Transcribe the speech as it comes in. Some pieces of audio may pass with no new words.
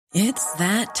It's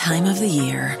that time of the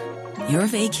year. Your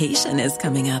vacation is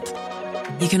coming up.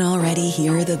 You can already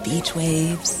hear the beach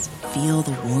waves, feel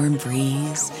the warm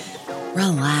breeze,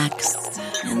 relax,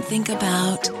 and think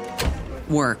about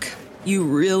work. You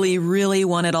really, really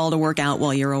want it all to work out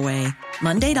while you're away.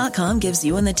 Monday.com gives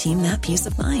you and the team that peace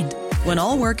of mind. When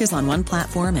all work is on one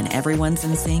platform and everyone's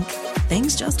in sync,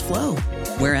 things just flow.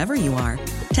 Wherever you are,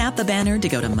 tap the banner to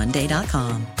go to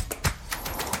Monday.com.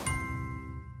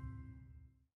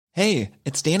 Hey,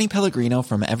 it's Danny Pellegrino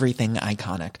from Everything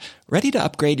Iconic. Ready to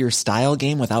upgrade your style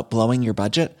game without blowing your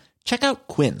budget? Check out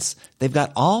Quince. They've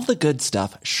got all the good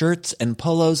stuff, shirts and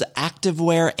polos,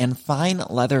 activewear, and fine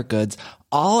leather goods,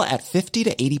 all at 50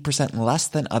 to 80% less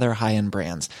than other high-end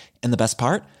brands. And the best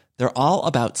part? They're all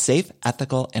about safe,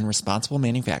 ethical, and responsible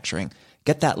manufacturing.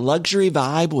 Get that luxury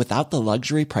vibe without the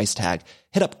luxury price tag.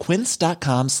 Hit up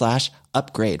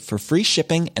quince.com/upgrade for free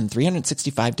shipping and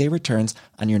 365-day returns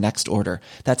on your next order.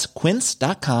 That's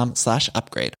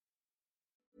quince.com/upgrade.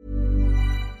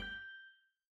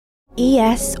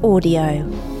 ES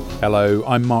Audio. Hello,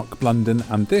 I'm Mark Blunden,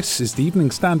 and this is the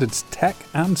Evening Standard's Tech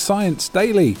and Science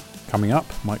Daily. Coming up,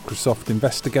 Microsoft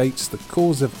investigates the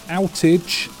cause of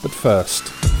outage, but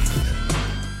first,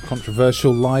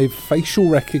 controversial live facial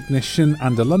recognition,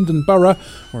 and a London borough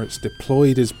where it's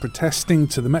deployed is protesting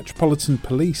to the Metropolitan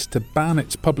Police to ban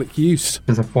its public use.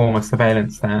 There's a form of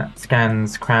surveillance that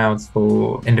scans crowds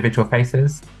for individual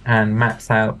faces and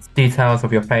maps out details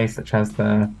of your face, such as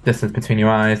the distance between your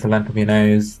eyes, the length of your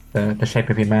nose, the shape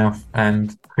of your mouth,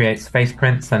 and creates face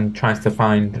prints and tries to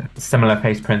find similar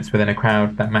face prints within a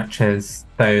crowd that matches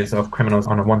those of criminals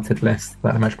on a wanted list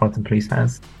that the Metropolitan Police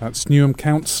has. That's Newham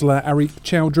councillor Ariq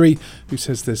Chowdhury, who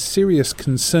says there's serious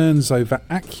concerns over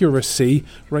accuracy,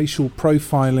 racial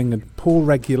profiling and poor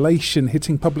regulation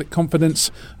hitting public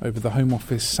confidence over the Home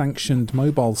Office sanctioned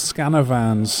mobile scanner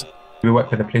vans. We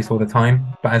work with the police all the time,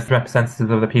 but as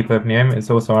representatives of the people of Newham, it's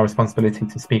also our responsibility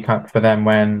to speak up for them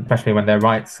especially when their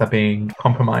rights are being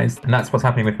compromised. And that's what's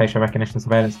happening with facial recognition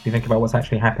surveillance. If you think about what's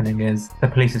actually happening is the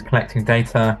police is collecting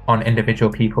data on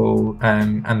individual people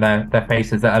and their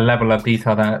faces at a level of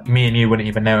detail that me and you wouldn't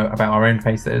even know about our own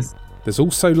faces. There's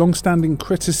also long-standing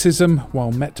criticism,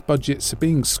 while Met budgets are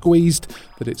being squeezed,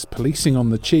 that it's policing on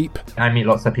the cheap. I meet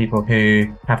lots of people who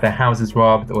have their houses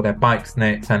robbed or their bikes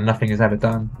nicked and nothing is ever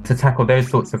done. To tackle those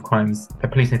sorts of crimes, the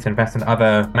police need to invest in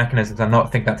other mechanisms and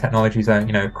not think that technologies are,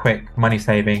 quick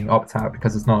money-saving opt-out,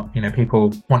 because it's not,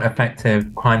 people want effective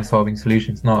crime-solving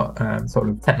solutions, not sort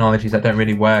of technologies that don't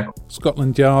really work.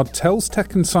 Scotland Yard tells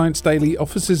Tech and Science Daily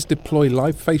officers deploy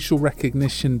live facial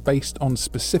recognition based on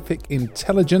specific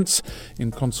intelligence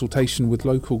in consultation with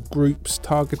local groups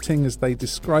targeting, as they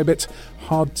describe it,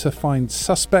 hard-to-find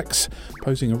suspects,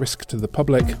 posing a risk to the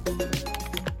public.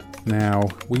 Now,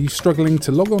 were you struggling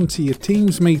to log on to your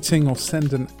Teams meeting or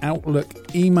send an Outlook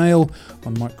email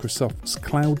on Microsoft's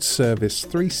cloud service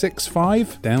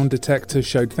 365? Down Detector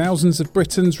showed thousands of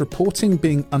Britons reporting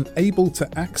being unable to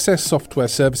access software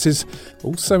services,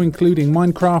 also including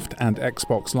Minecraft and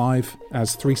Xbox Live.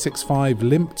 As 365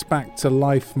 limped back to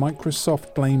life,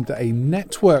 Microsoft blamed a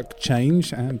network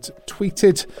change and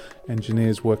tweeted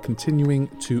engineers were continuing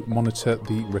to monitor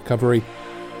the recovery.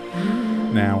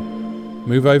 Now,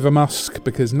 move over, Musk,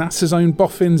 because NASA's own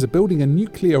boffins are building a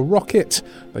nuclear rocket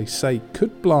they say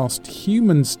could blast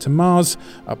humans to Mars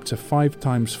up to 5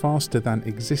 times faster than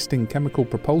existing chemical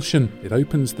propulsion. It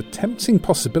opens the tempting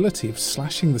possibility of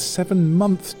slashing the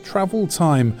 7-month travel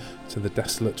time to the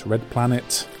desolate red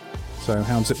planet. So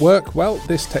how does it work? Well,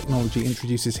 this technology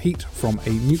introduces heat from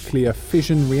a nuclear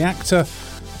fission reactor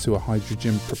to a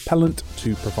hydrogen propellant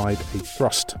to provide a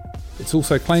thrust. It's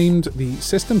also claimed the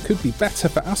system could be better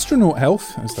for astronaut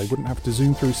health, as they wouldn't have to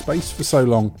zoom through space for so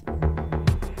long.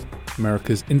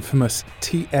 America's infamous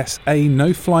TSA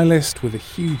no-fly list, with a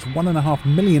huge 1.5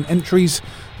 million entries,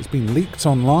 has been leaked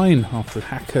online after a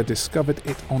hacker discovered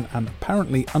it on an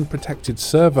apparently unprotected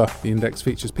server. The index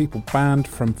features people banned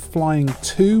from flying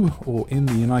to or in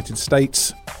the United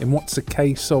States. In what's a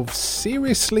case of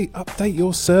seriously update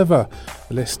your server,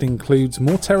 the list includes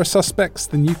more terror suspects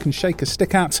than you can shake a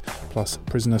stick at, plus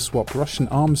prisoner swap Russian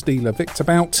arms dealer Victor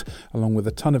Bout, along with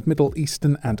a ton of Middle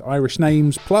Eastern and Irish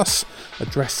names, plus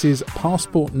addresses,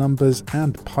 passport numbers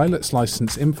and pilot's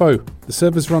license info. The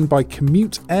server's run by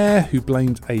Commute Air, who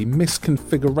blamed a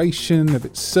misconfiguration of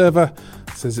its server.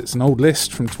 It says it's an old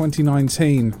list from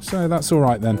 2019, so that's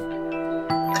alright then.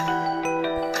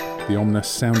 The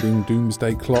ominous-sounding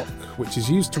doomsday clock, which is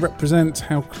used to represent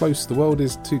how close the world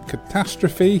is to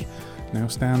catastrophe, now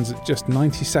stands at just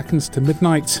 90 seconds to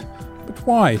midnight. But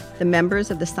why? The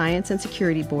members of the Science and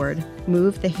Security Board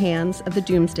moved the hands of the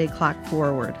doomsday clock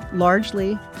forward,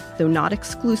 largely, though not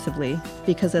exclusively,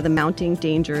 because of the mounting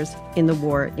dangers in the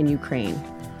war in Ukraine.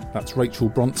 That's Rachel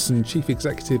Bronson, Chief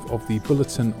Executive of the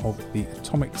Bulletin of the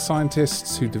Atomic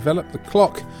Scientists, who developed the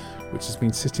clock, which has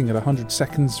been sitting at 100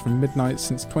 seconds from midnight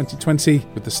since 2020,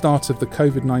 with the start of the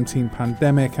COVID-19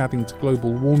 pandemic adding to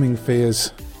global warming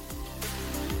fears.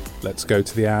 Let's go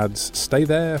to the ads. Stay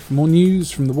there for more news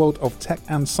from the world of tech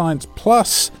and science,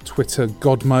 plus Twitter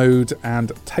God mode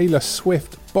and Taylor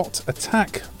Swift bot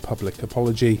attack, public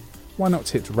apology. Why not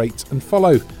hit rate and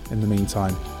follow in the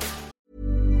meantime?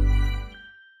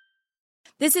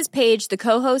 This is Paige, the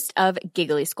co-host of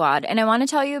Giggly Squad, and I want to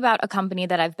tell you about a company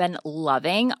that I've been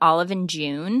loving, Olive &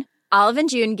 June. Olive &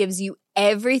 June gives you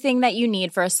everything that you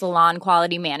need for a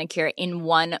salon-quality manicure in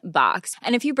one box.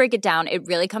 And if you break it down, it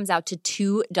really comes out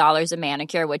to $2 a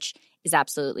manicure, which is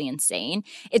absolutely insane.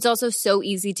 It's also so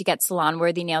easy to get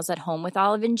salon-worthy nails at home with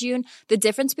Olive & June. The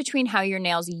difference between how your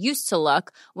nails used to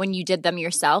look when you did them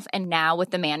yourself and now with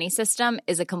the Mani system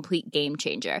is a complete game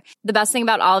changer. The best thing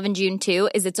about Olive & June, too,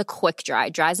 is it's a quick dry.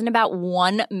 Dries in about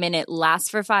 1 minute, lasts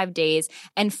for 5 days,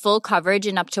 and full coverage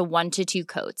in up to 1 to 2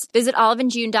 coats. Visit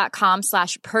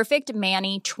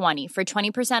oliveandjune.com/perfectmani20 for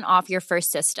 20% off your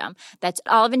first system. That's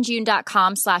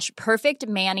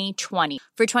oliveandjune.com/perfectmani20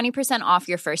 for 20% off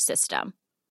your first system.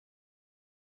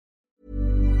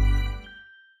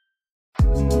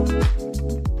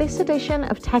 This edition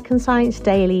of Tech and Science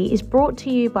Daily is brought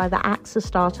to you by the AXA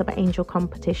Startup Angel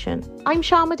Competition. I'm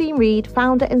Sharmadean Reed,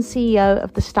 founder and CEO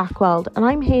of The Stack World, and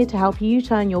I'm here to help you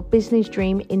turn your business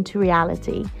dream into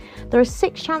reality. There are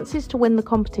 6 chances to win the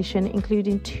competition,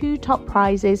 including 2 top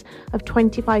prizes of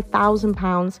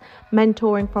 £25,000,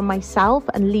 mentoring from myself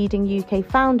and leading UK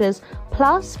founders,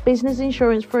 plus business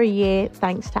insurance for a year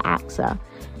thanks to AXA.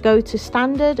 Go to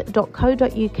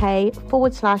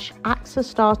standard.co.uk/AXA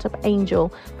Startup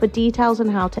Angel for details on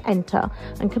how to enter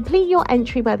and complete your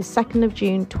entry by the 2nd of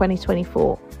June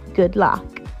 2024. Good luck.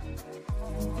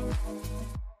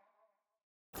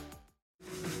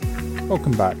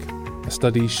 Welcome back. A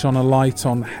study shone a light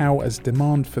on how, as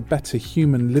demand for better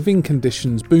human living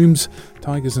conditions booms,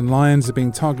 tigers and lions are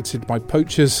being targeted by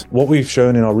poachers. What we've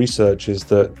shown in our research is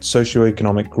that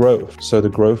socioeconomic growth, so the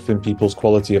growth in people's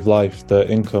quality of life, their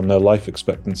income, their life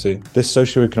expectancy, this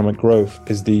socioeconomic growth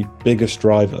is the biggest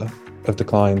driver of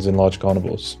declines in large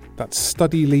carnivores. That's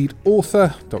study lead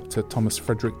author, Dr. Thomas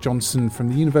Frederick Johnson from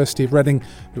the University of Reading,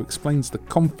 who explains the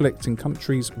conflict in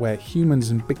countries where humans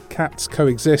and big cats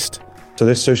coexist. So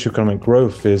this socioeconomic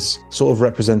growth sort of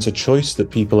represents a choice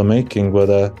that people are making,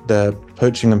 whether they're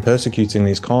poaching and persecuting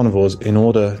these carnivores in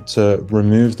order to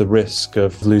remove the risk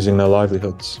of losing their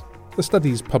livelihoods. The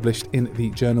study is published in the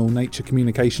journal Nature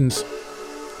Communications.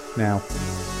 Now,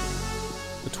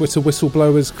 the Twitter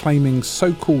whistleblowers claiming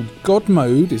so-called God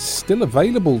mode is still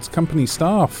available to company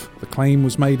staff. The claim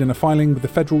was made in a filing with the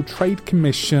Federal Trade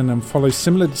Commission and follows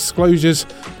similar disclosures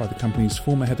by the company's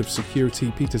former head of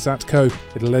security, Peter Zatko.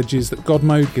 It alleges that God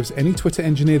mode gives any Twitter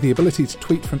engineer the ability to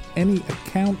tweet from any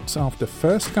account after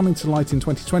first coming to light in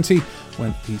 2020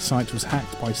 when the site was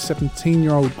hacked by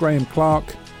 17-year-old Graham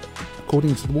Clark.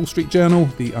 According to the Wall Street Journal,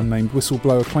 the unnamed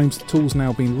whistleblower claims the tool's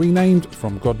now been renamed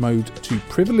from God mode to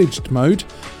privileged mode,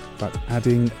 but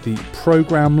adding the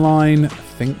program line,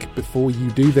 think before you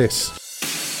do this.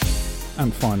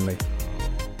 And finally,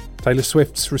 Taylor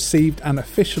Swift's received an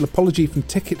official apology from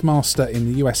Ticketmaster in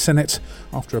the US Senate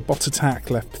after a bot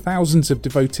attack left thousands of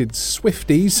devoted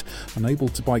Swifties unable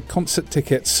to buy concert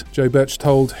tickets. Joe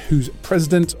Berchtold, who's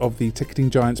president of the ticketing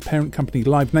giant's parent company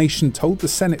Live Nation, told the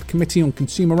Senate Committee on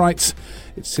Consumer Rights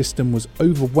its system was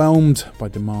overwhelmed by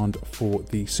demand for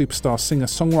the superstar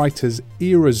singer-songwriter's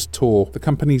Eras tour. The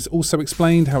company's also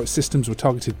explained how its systems were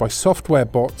targeted by software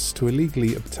bots to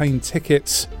illegally obtain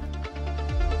tickets.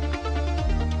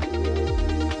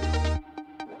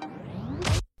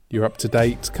 You're up to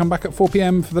date. Come back at 4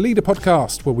 p.m. for the Leader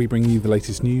podcast, where we bring you the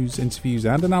latest news, interviews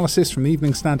and analysis from the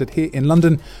Evening Standard here in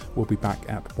London. We'll be back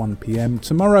at 1 p.m.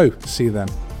 tomorrow. See you then.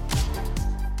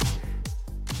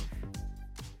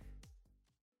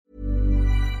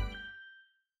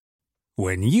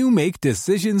 When you make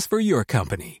decisions for your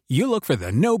company, you look for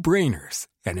the no-brainers.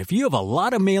 And if you have a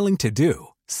lot of mailing to do,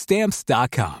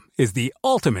 Stamps.com is the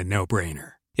ultimate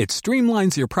no-brainer. It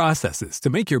streamlines your processes to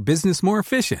make your business more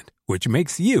efficient, which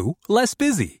makes you less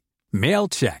busy. Mail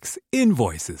checks,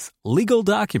 invoices, legal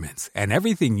documents, and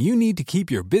everything you need to keep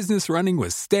your business running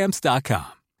with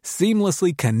Stamps.com.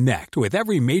 Seamlessly connect with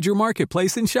every major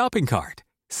marketplace and shopping cart.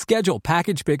 Schedule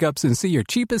package pickups and see your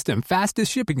cheapest and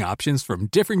fastest shipping options from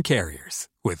different carriers,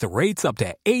 with rates up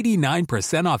to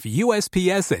 89% off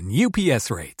USPS and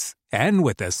UPS rates. And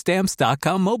with the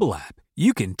Stamps.com mobile app,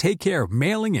 you can take care of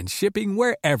mailing and shipping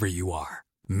wherever you are.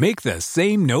 Make the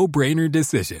same no-brainer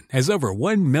decision as over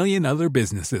 1 million other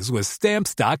businesses with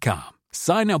Stamps.com.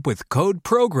 Sign up with code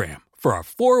PROGRAM for a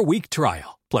 4-week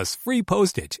trial, plus free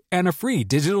postage and a free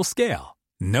digital scale.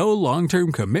 No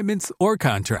long-term commitments or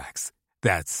contracts.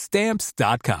 That's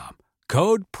Stamps.com.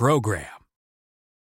 Code PROGRAM.